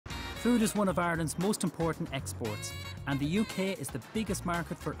Food is one of Ireland's most important exports, and the UK is the biggest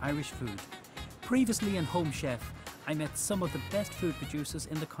market for Irish food. Previously in Home Chef, I met some of the best food producers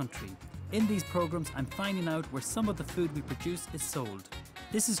in the country. In these programmes, I'm finding out where some of the food we produce is sold.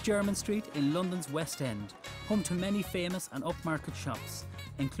 This is Jermyn Street in London's West End, home to many famous and upmarket shops,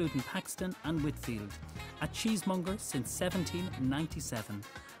 including Paxton and Whitfield, a cheesemonger since 1797.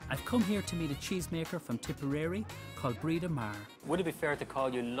 I've come here to meet a cheesemaker from Tipperary called Breda. Would it be fair to call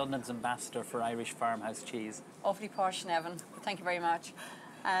you London's ambassador for Irish farmhouse cheese? Awfully posh, Neven. Thank you very much.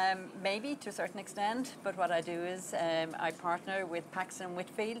 Maybe to a certain extent, but what I do is I partner with Paxton and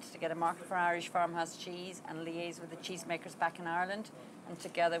Whitfield to get a market for Irish farmhouse cheese and liaise with the cheesemakers back in Ireland. And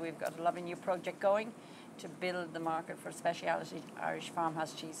together we've got a lovely new project going to build the market for speciality Irish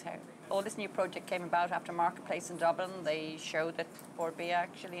farmhouse cheese here. All this new project came about after Marketplace in Dublin. They showed that Breda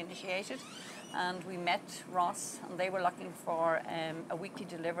actually initiated, and we met Ross, and they were looking for a weekly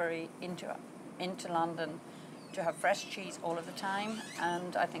delivery into London to have fresh cheese all of the time,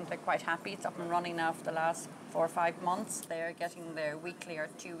 and I think they're quite happy. It's up and running now for the last 4 or 5 months. They're getting their weekly or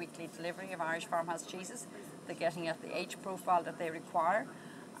 2 weekly delivery of Irish farmhouse cheeses. They're getting at the age profile that they require,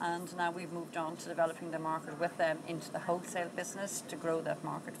 and now we've moved on to developing the market with them into the wholesale business to grow that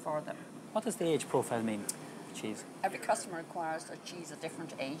market for them. What does the age profile mean? Cheese. Every customer requires their cheese at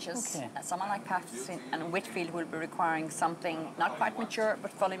different ages. Okay. Someone like Paxton and Whitfield will be requiring something not quite mature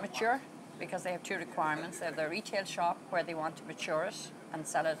but fully mature, because they have 2 requirements. They have their retail shop where they want to mature it and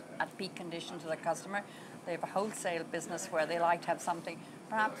sell it at peak condition to the customer. They have a wholesale business where they like to have something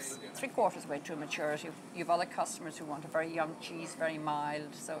perhaps 3/4 way to maturity. You have other customers who want a very young cheese, very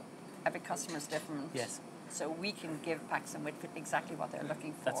mild, so every customer is different. Yes. So we can give Paxton Whitfield exactly what they're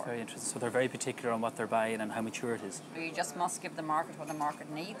looking for. That's very interesting. So they're very particular on what they're buying and how mature it is. You just must give the market what the market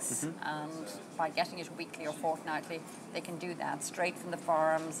needs, and by getting it weekly or fortnightly, they can do that straight from the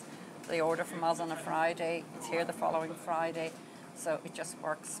farms. They order from us on a Friday, it's here the following Friday, so it just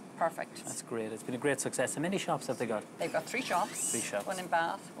works perfect. That's great. It's been a great success. How many shops have they got? They've got 3 shops. 3 shops. One in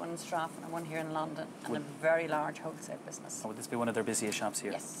Bath, one in Stratham, and one here in London, and a very large wholesale business. Oh, would this be one of their busiest shops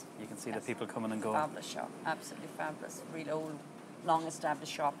here? Yes. You can see the people coming and going. Fabulous shop, absolutely fabulous. Real old,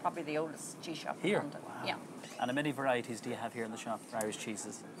 long-established shop, probably the oldest cheese shop Here? in London. Wow. Yeah. And how many varieties do you have here in the shop for Irish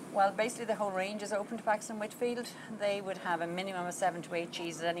cheeses? Well, basically the whole range is open to Paxton Whitfield. They would have a minimum of 7 to 8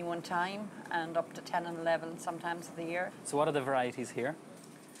 cheeses at any one time, and up to 10 and 11 sometimes of the year. So what are the varieties here?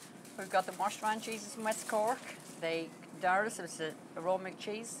 We've got the washed round cheeses from West Cork. Darras, it's a raw milk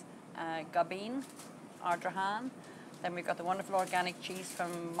cheese, Gabine, Ardrahan. Then we've got the wonderful organic cheese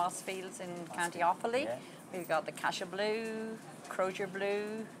from Mossfields in County Offaly. Yeah. We've got the Cassia Blue, Crozier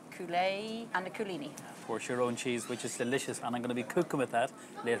Blue, Coulee, and the Coolini. Of course, your own cheese, which is delicious, and I'm going to be cooking with that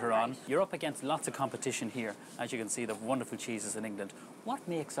later on. You're up against lots of competition here. As you can see, the wonderful cheeses in England. What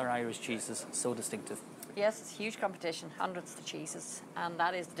makes our Irish cheeses so distinctive? Yes, it's huge competition, hundreds of cheeses, and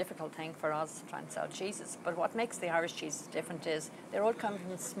that is the difficult thing for us, trying to sell cheeses. But what makes the Irish cheeses different is they're all coming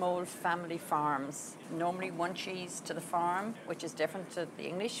from small family farms. Normally 1 cheese to the farm, which is different to the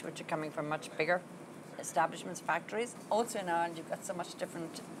English, which are coming from much bigger establishments, factories. Also in Ireland, you've got so much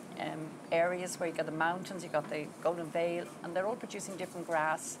different areas where you've got the mountains, you've got the Golden Vale, and they're all producing different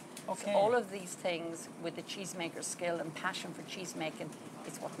grass. Okay. So all of these things, with the cheesemaker's skill and passion for cheese making,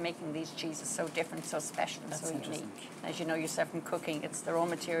 is what's making these cheeses so different, so special, and so unique. As you know yourself from cooking, it's the raw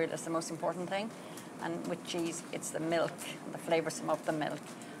material that's the most important thing, and with cheese, it's the milk and the flavoursome of the milk.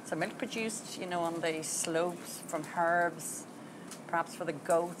 So milk produced, on the slopes from herbs, perhaps for the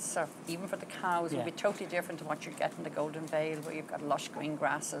goats or even for the cows, will be totally different to what you get in the Golden Vale, where you've got lush green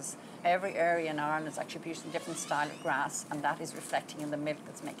grasses. Every area in Ireland is actually producing a different style of grass, and that is reflecting in the milk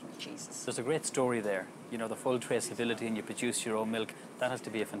that's making the cheeses. There's a great story there. The full traceability, and you produce your own milk. That has to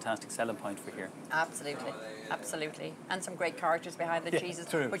be a fantastic selling point for here. Absolutely, absolutely. And some great characters behind the cheeses,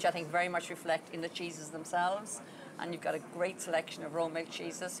 true. which I think very much reflect in the cheeses themselves. And you've got a great selection of raw milk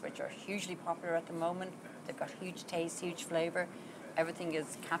cheeses, which are hugely popular at the moment. They've got huge taste, huge flavour. Everything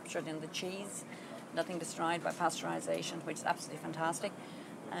is captured in the cheese, nothing destroyed by pasteurisation, which is absolutely fantastic.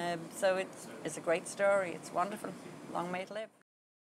 So it's a great story. It's wonderful. Long may it live.